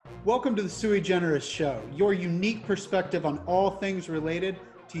Welcome to the Sui Generis Show, your unique perspective on all things related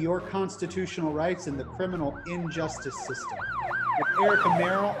to your constitutional rights in the criminal injustice system. With Erica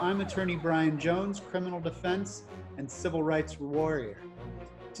Merrill, I'm attorney Brian Jones, criminal defense and civil rights warrior.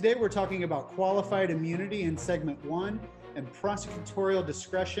 Today we're talking about qualified immunity in segment 1 and prosecutorial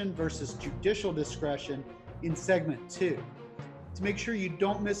discretion versus judicial discretion in segment 2. To make sure you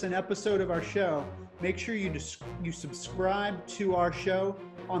don't miss an episode of our show, make sure you subscribe to our show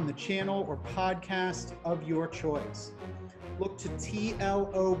on the channel or podcast of your choice. Look to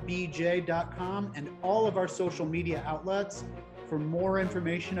tlobj.com and all of our social media outlets for more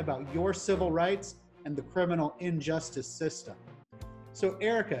information about your civil rights and the criminal injustice system. So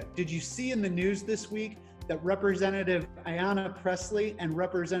Erica, did you see in the news this week that Representative Ayanna Pressley and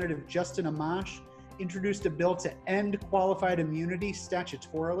Representative Justin Amash introduced a bill to end qualified immunity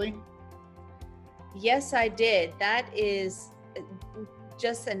statutorily? Yes, I did. That is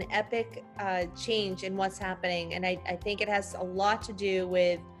just an epic change in what's happening. And I think it has a lot to do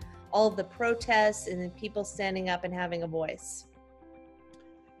with all of the protests and the people standing up and having a voice.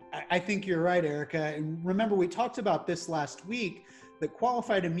 I think you're right, Erica. And remember, we talked about this last week, that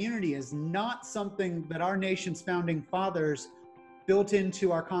qualified immunity is not something that our nation's founding fathers built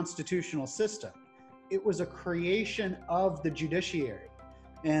into our constitutional system. It was a creation of the judiciary.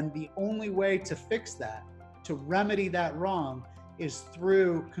 And the only way to fix that, to remedy that wrong, is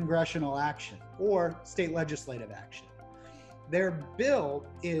through congressional action or state legislative action. Their bill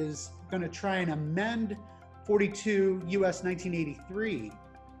is going to try and amend 42 U.S. 1983,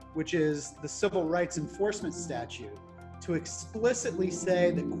 which is the Civil Rights Enforcement Statute, to explicitly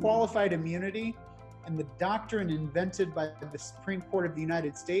say that qualified immunity and the doctrine invented by the Supreme Court of the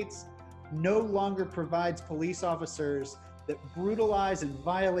United States no longer provides police officers that brutalize and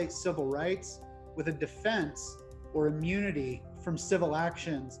violate civil rights with a defense or immunity from civil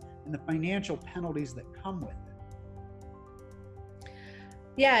actions and the financial penalties that come with it.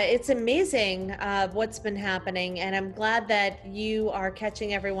 Yeah, it's amazing what's been happening, and I'm glad that you are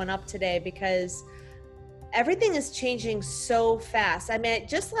catching everyone up today because everything is changing so fast. I mean,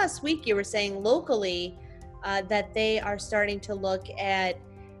 just last week you were saying locally that they are starting to look at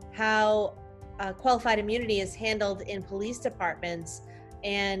how qualified immunity is handled in police departments,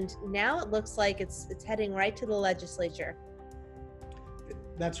 and now it looks like it's heading right to the legislature.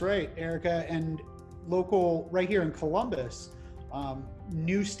 That's right, Erica. And local, right here in Columbus,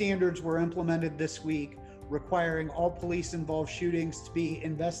 new standards were implemented this week requiring all police-involved shootings to be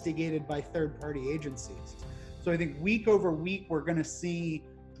investigated by third-party agencies. So I think week over week, we're going to see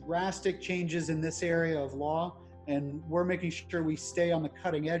drastic changes in this area of law, and we're making sure we stay on the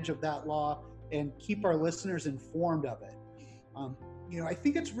cutting edge of that law and keep our listeners informed of it. I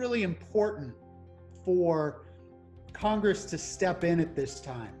think it's really important for Congress to step in at this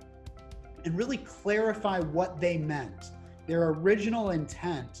time and really clarify what they meant, their original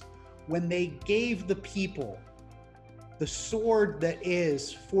intent when they gave the people the sword that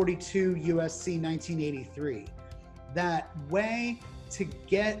is 42 USC 1983, that way to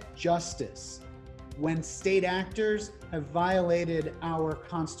get justice when state actors have violated our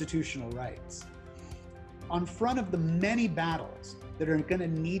constitutional rights. On front of the many battles that are going to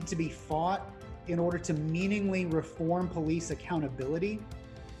need to be fought in order to meaningfully reform police accountability,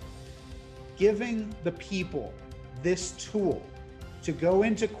 giving the people this tool to go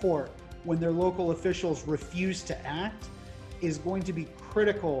into court when their local officials refuse to act is going to be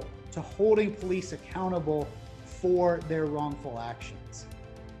critical to holding police accountable for their wrongful actions.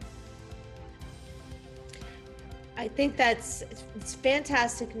 I think it's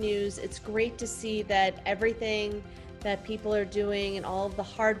fantastic news. It's great to see that everything that people are doing and all of the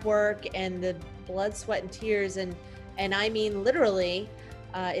hard work and the blood, sweat, and tears, and I mean literally,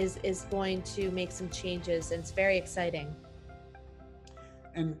 is going to make some changes, and it's very exciting.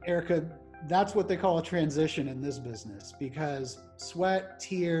 And Erica, that's what they call a transition in this business, because sweat,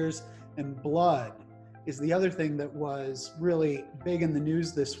 tears, and blood is the other thing that was really big in the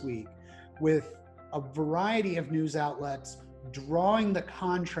news this week, with a variety of news outlets drawing the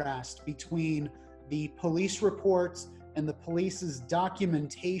contrast between the police reports and the police's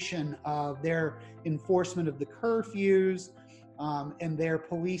documentation of their enforcement of the curfews and their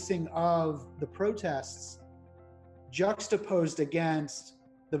policing of the protests, juxtaposed against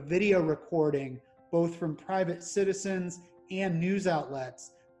the video recording, both from private citizens and news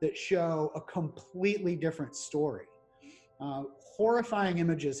outlets, that show a completely different story. Horrifying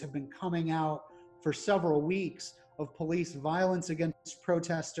images have been coming out for several weeks of police violence against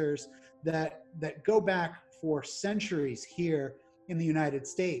protesters that go back for centuries here in the United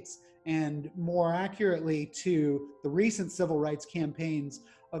States, and more accurately to the recent civil rights campaigns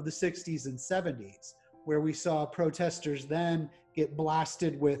of the 60s and 70s, where we saw protesters then get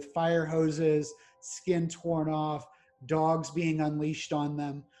blasted with fire hoses, skin torn off, dogs being unleashed on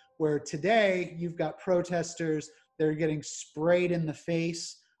them, where today you've got protesters that are getting sprayed in the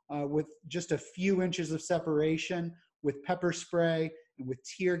face with just a few inches of separation, with pepper spray and with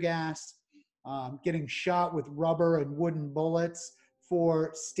tear gas, getting shot with rubber and wooden bullets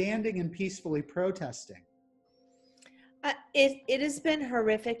for standing and peacefully protesting. It has been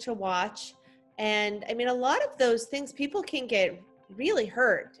horrific to watch. And I mean, a lot of those things, people can get really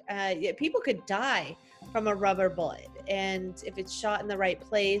hurt. People could die from a rubber bullet. And if it's shot in the right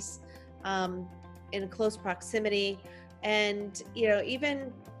place, in close proximity. And, you know,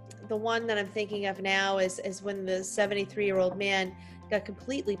 even the one that I'm thinking of now is when the 73-year-old man got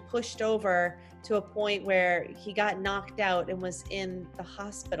completely pushed over to a point where he got knocked out and was in the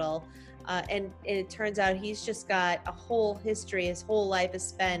hospital. And it turns out he's just got a whole history. His whole life is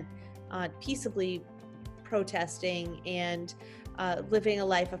spent peaceably protesting and living a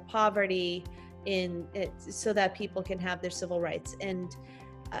life of poverty so that people can have their civil rights. And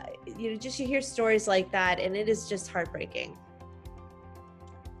you hear stories like that, and it is just heartbreaking.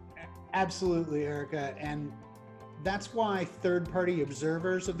 Absolutely, Erica. And that's why third-party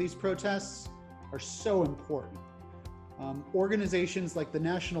observers of these protests are so important. Organizations like the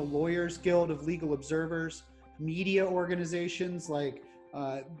National Lawyers Guild of Legal Observers, media organizations like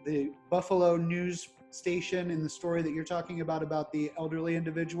the Buffalo News Station in the story that you're talking about the elderly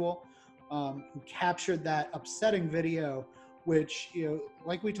individual who captured that upsetting video, which, you know,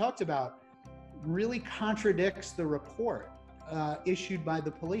 like we talked about, really contradicts the report issued by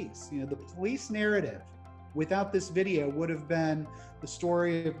the police. You know, the police narrative without this video would have been the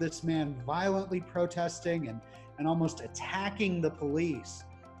story of this man violently protesting and almost attacking the police,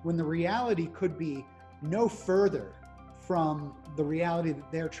 when the reality could be no further from the reality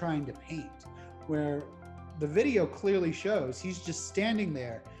that they're trying to paint, where the video clearly shows he's just standing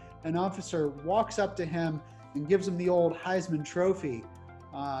there. An officer walks up to him and gives him the old Heisman Trophy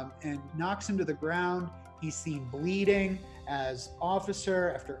and knocks him to the ground. He's seen bleeding as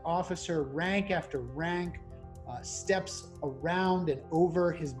officer after officer, rank after rank, steps around and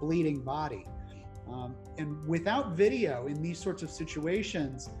over his bleeding body. And without video in these sorts of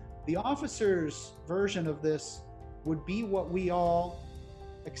situations, the officer's version of this would be what we all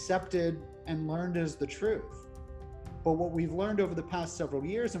accepted and learned as the truth. But what we've learned over the past several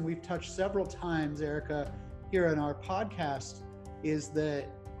years, and we've touched several times, Erica, here in our podcast, is that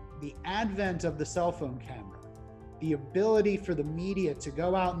the advent of the cell phone camera, the ability for the media to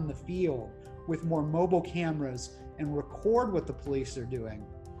go out in the field with more mobile cameras and record what the police are doing,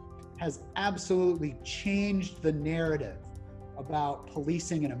 has absolutely changed the narrative about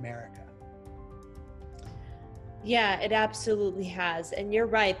policing in America. Yeah, it absolutely has. And you're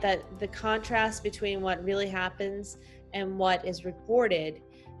right that the contrast between what really happens and what is reported,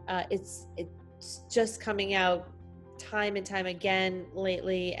 it's just coming out time and time again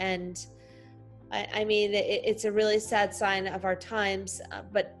lately. And I mean, it's a really sad sign of our times,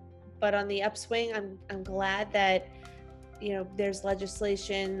 but on the upswing, I'm glad that, you know, there's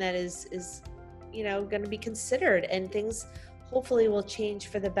legislation that is you know, going to be considered, and things hopefully will change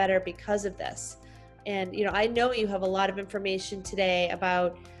for the better because of this. And, you know, I know you have a lot of information today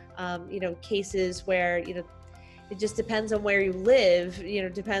about, you know, cases where, you know, it just depends on where you live, you know,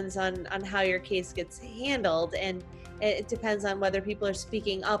 depends on how your case gets handled. And it depends on whether people are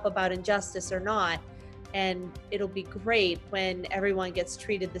speaking up about injustice or not. And it'll be great when everyone gets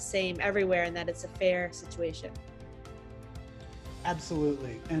treated the same everywhere and that it's a fair situation.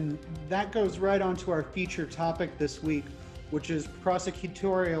 Absolutely. And that goes right on to our feature topic this week, which is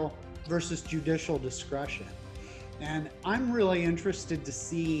prosecutorial versus judicial discretion. And I'm really interested to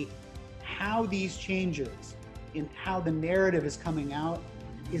see how these changes in how the narrative is coming out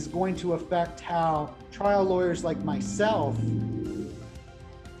is going to affect how trial lawyers like myself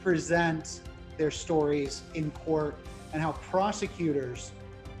present their stories in court, and how prosecutors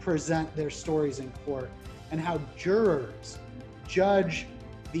present their stories in court, and how jurors judge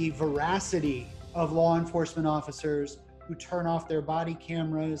the veracity of law enforcement officers who turn off their body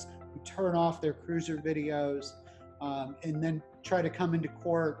cameras, who turn off their cruiser videos, and then try to come into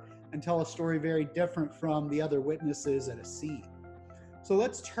court and tell a story very different from the other witnesses at a scene. So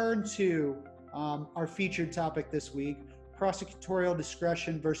let's turn to our featured topic this week, prosecutorial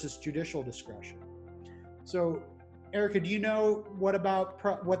discretion versus judicial discretion. So, Erica, do you know what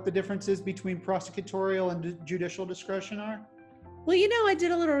the differences between prosecutorial and judicial discretion are? Well, you know, I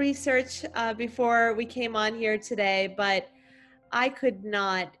did a little research before we came on here today, but I could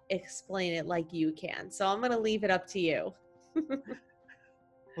not explain it like you can. So I'm going to leave it up to you.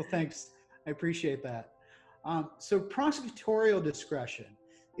 Well, thanks. I appreciate that. So prosecutorial discretion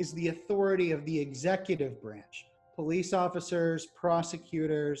is the authority of the executive branch, police officers,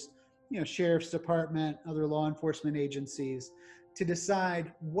 prosecutors, sheriff's department, other law enforcement agencies, to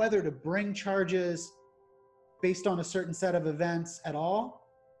decide whether to bring charges based on a certain set of events at all,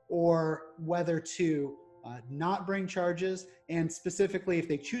 or whether to not bring charges, and specifically, if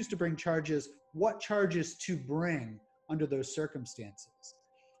they choose to bring charges, what charges to bring under those circumstances.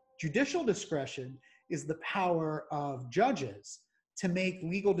 Judicial discretion is the power of judges to make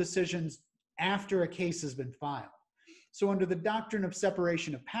legal decisions after a case has been filed. So under the doctrine of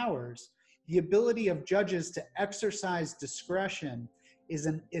separation of powers, the ability of judges to exercise discretion is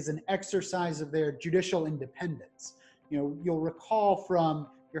an exercise of their judicial independence. You'll recall from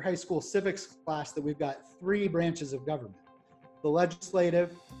your high school civics class that we've got three branches of government: the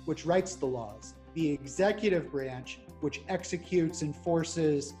legislative, which writes the laws; the executive branch, which executes,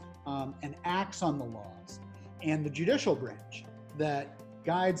 enforces, and acts on the laws; and the judicial branch, that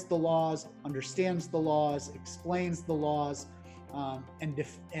guides the laws, understands the laws, explains the laws, and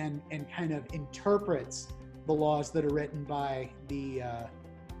kind of interprets the laws that are written by the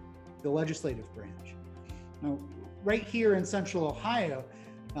legislative branch. Now, right here in Central Ohio,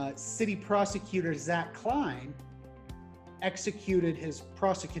 City Prosecutor Zach Klein executed his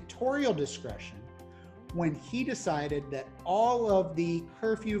prosecutorial discretion when he decided that all of the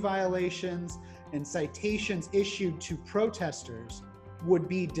curfew violations and citations issued to protesters would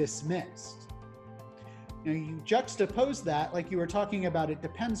be dismissed. Now, you juxtapose that, like you were talking about, it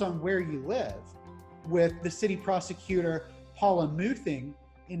depends on where you live, with the city prosecutor Paula Muthing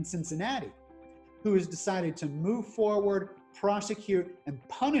in Cincinnati, who has decided to move forward, prosecute, and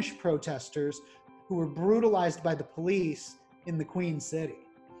punish protesters who were brutalized by the police in the Queen City.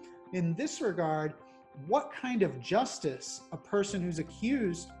 In this regard, what kind of justice a person who's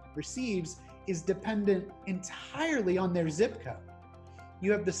accused receives is dependent entirely on their zip code.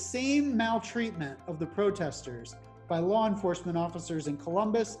 You have the same maltreatment of the protesters by law enforcement officers in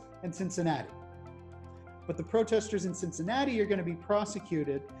Columbus and Cincinnati. But the protesters in Cincinnati are going to be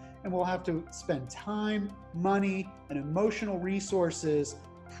prosecuted and will have to spend time, money, and emotional resources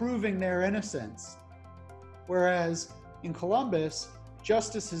proving their innocence. Whereas in Columbus,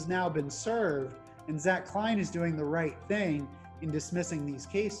 justice has now been served, and Zach Klein is doing the right thing in dismissing these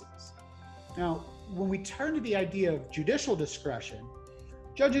cases. Now, when we turn to the idea of judicial discretion,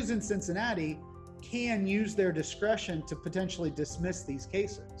 judges in Cincinnati can use their discretion to potentially dismiss these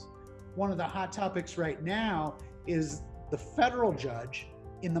cases. One of the hot topics right now is the federal judge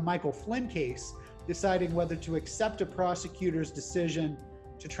in the Michael Flynn case deciding whether to accept a prosecutor's decision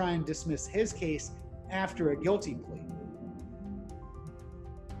to try and dismiss his case after a guilty plea.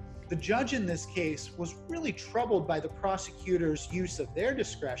 The judge in this case was really troubled by the prosecutor's use of their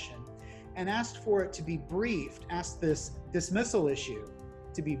discretion and asked for it to be briefed, asked this dismissal issue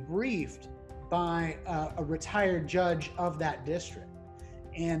to be briefed by a retired judge of that district.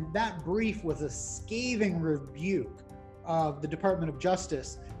 And that brief was a scathing rebuke of the Department of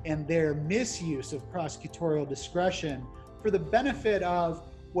Justice and their misuse of prosecutorial discretion for the benefit of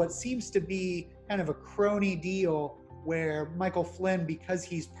what seems to be kind of a crony deal where Michael Flynn, because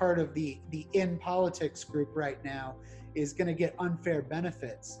he's part of the In Politics group right now, is going to get unfair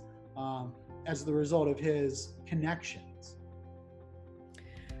benefits as the result of his connections.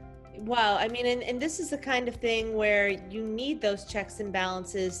 Wow. I mean, and this is the kind of thing where you need those checks and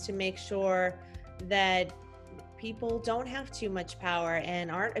balances to make sure that people don't have too much power and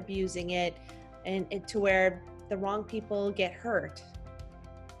aren't abusing it, and to where the wrong people get hurt.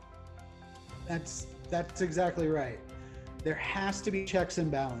 That's exactly right. There has to be checks and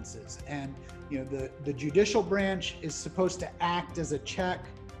balances, and the judicial branch is supposed to act as a check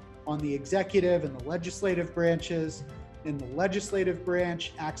on the executive and the legislative branches, and the legislative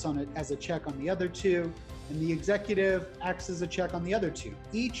branch acts on it as a check on the other two, and the executive acts as a check on the other two.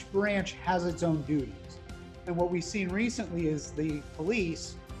 Each branch has its own duties. And what we've seen recently is the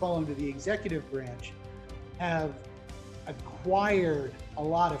police, fall under the executive branch, have acquired a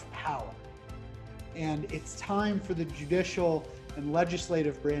lot of power. And it's time for the judicial and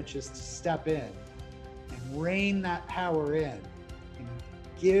legislative branches to step in and rein that power in and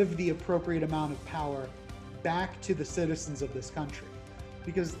give the appropriate amount of power back to the citizens of this country.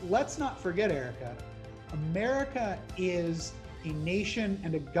 Because let's not forget, Erica, America is a nation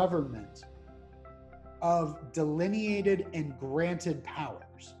and a government of delineated and granted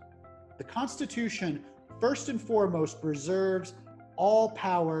powers. The Constitution, first and foremost, reserves all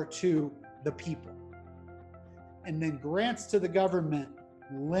power to the people, and then grants to the government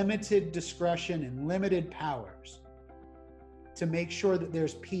limited discretion and limited powers to make sure that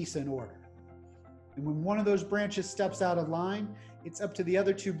there's peace and order. And when one of those branches steps out of line, it's up to the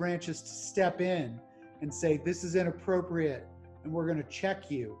other two branches to step in and say, this is inappropriate, and we're going to check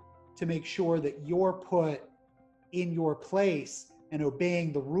you to make sure that you're put in your place and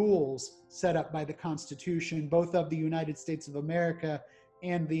obeying the rules set up by the Constitution, both of the United States of America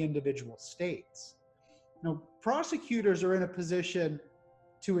and the individual states. Now, prosecutors are in a position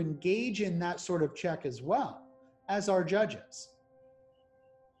to engage in that sort of check as well, as are judges.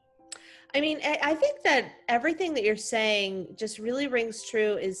 I mean, I think that everything that you're saying just really rings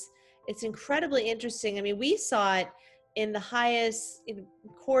true. It's incredibly interesting. I mean, we saw it in the highest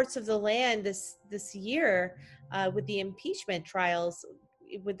courts of the land this year with the impeachment trials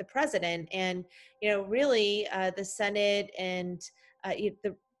with the president, and really the Senate and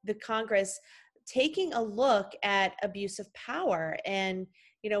the Congress taking a look at abuse of power, and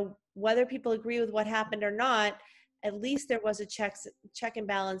whether people agree with what happened or not, at least there was a check and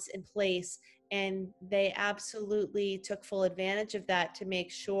balance in place, and they absolutely took full advantage of that to make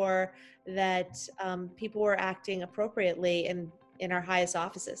sure that people were acting appropriately in our highest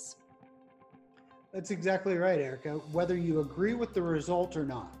offices. That's exactly right, Erica. Whether you agree with the result or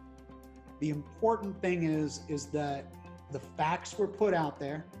not, the important thing is that the facts were put out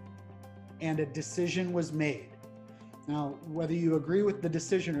there and a decision was made. Now, whether you agree with the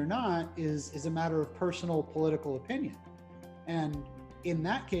decision or not is a matter of personal political opinion. And in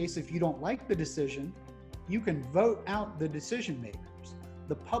that case, if you don't like the decision, you can vote out the decision makers.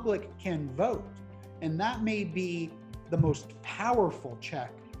 The public can vote. And that may be the most powerful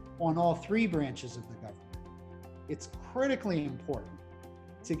check on all three branches of the government. It's critically important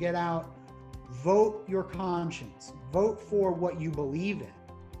to get out, vote your conscience, vote for what you believe in.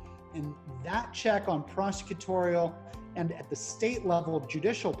 And that check on prosecutorial and at the state level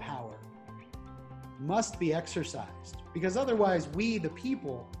judicial power must be exercised, because otherwise we, the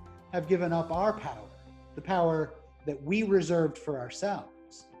people, have given up our power, the power that we reserved for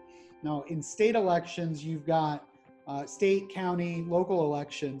ourselves. Now, in state elections, you've got state, county, local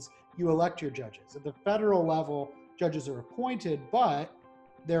elections, you elect your judges. At the federal level, judges are appointed, but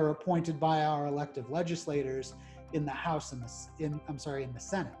they're appointed by our elected legislators in the House and in the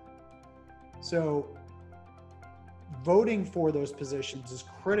Senate. So voting for those positions is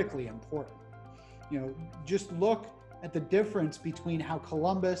critically important. Just look at the difference between how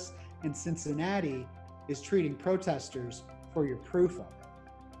Columbus and Cincinnati is treating protesters for your proof of it.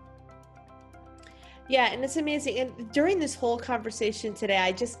 Yeah, and it's amazing. And during this whole conversation today,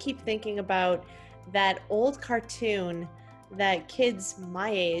 I just keep thinking about that old cartoon that kids my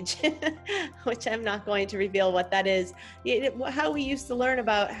age, which I'm not going to reveal what that is, how we used to learn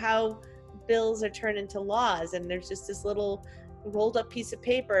about how bills are turned into laws, and there's just this little rolled up piece of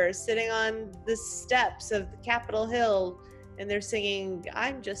paper sitting on the steps of Capitol Hill, and they're singing,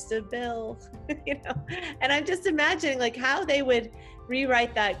 "I'm just a bill," and I'm just imagining like how they would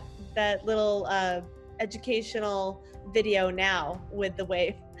rewrite that little educational video now with the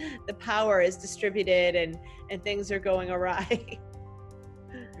way the power is distributed and things are going awry.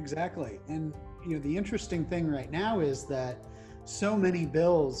 Exactly. And the interesting thing right now is that so many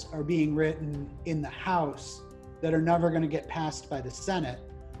bills are being written in the House that are never going to get passed by the Senate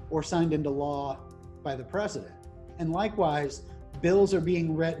or signed into law by the president. And likewise, bills are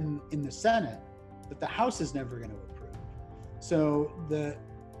being written in the Senate that the House is never going to approve. So the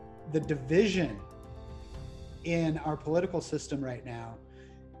division in our political system right now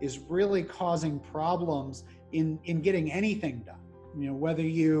is really causing problems in getting anything done. Whether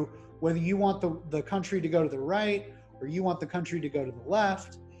you want the country to go to the right or you want the country to go to the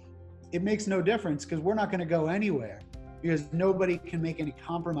left, it makes no difference, because we're not going to go anywhere, because nobody can make any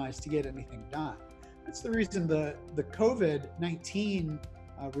compromise to get anything done. That's the reason the COVID-19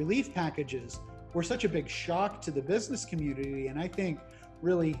 relief packages were such a big shock to the business community, and I think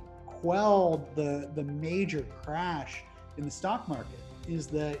really quelled the major crash in the stock market. Is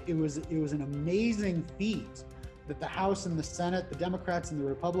that it was an amazing feat that the House and the Senate, the Democrats and the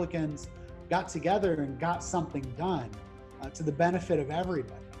Republicans, got together and got something done to the benefit of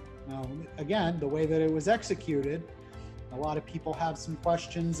everybody. Now, again, the way that it was executed, a lot of people have some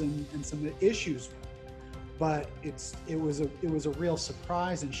questions and some issues with it, but it was a real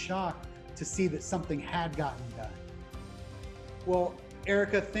surprise and shock to see that something had gotten done. Well,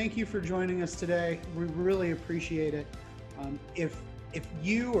 Erica, thank you for joining us today. We really appreciate it. If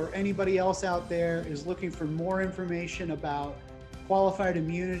you or anybody else out there is looking for more information about qualified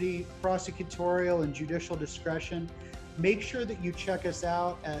immunity, prosecutorial, and judicial discretion, make sure that you check us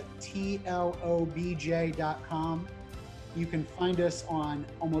out at tlobj.com. You can find us on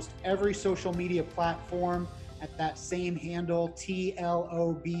almost every social media platform at that same handle, TLOBJ.com,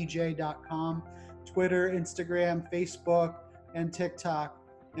 Twitter, Instagram, Facebook, and TikTok.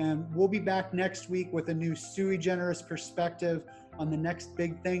 And we'll be back next week with a new sui generis perspective on the next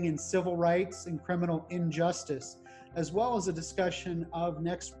big thing in civil rights and criminal injustice, as well as a discussion of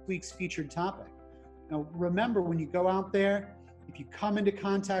next week's featured topic. Now, remember, when you go out there, if you come into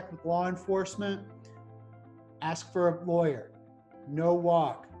contact with law enforcement, ask for a lawyer. No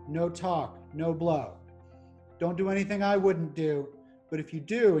walk, no talk, no blow. Don't do anything I wouldn't do, but if you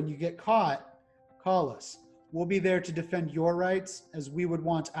do and you get caught, call us. We'll be there to defend your rights as we would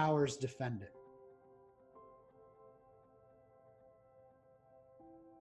want ours defended.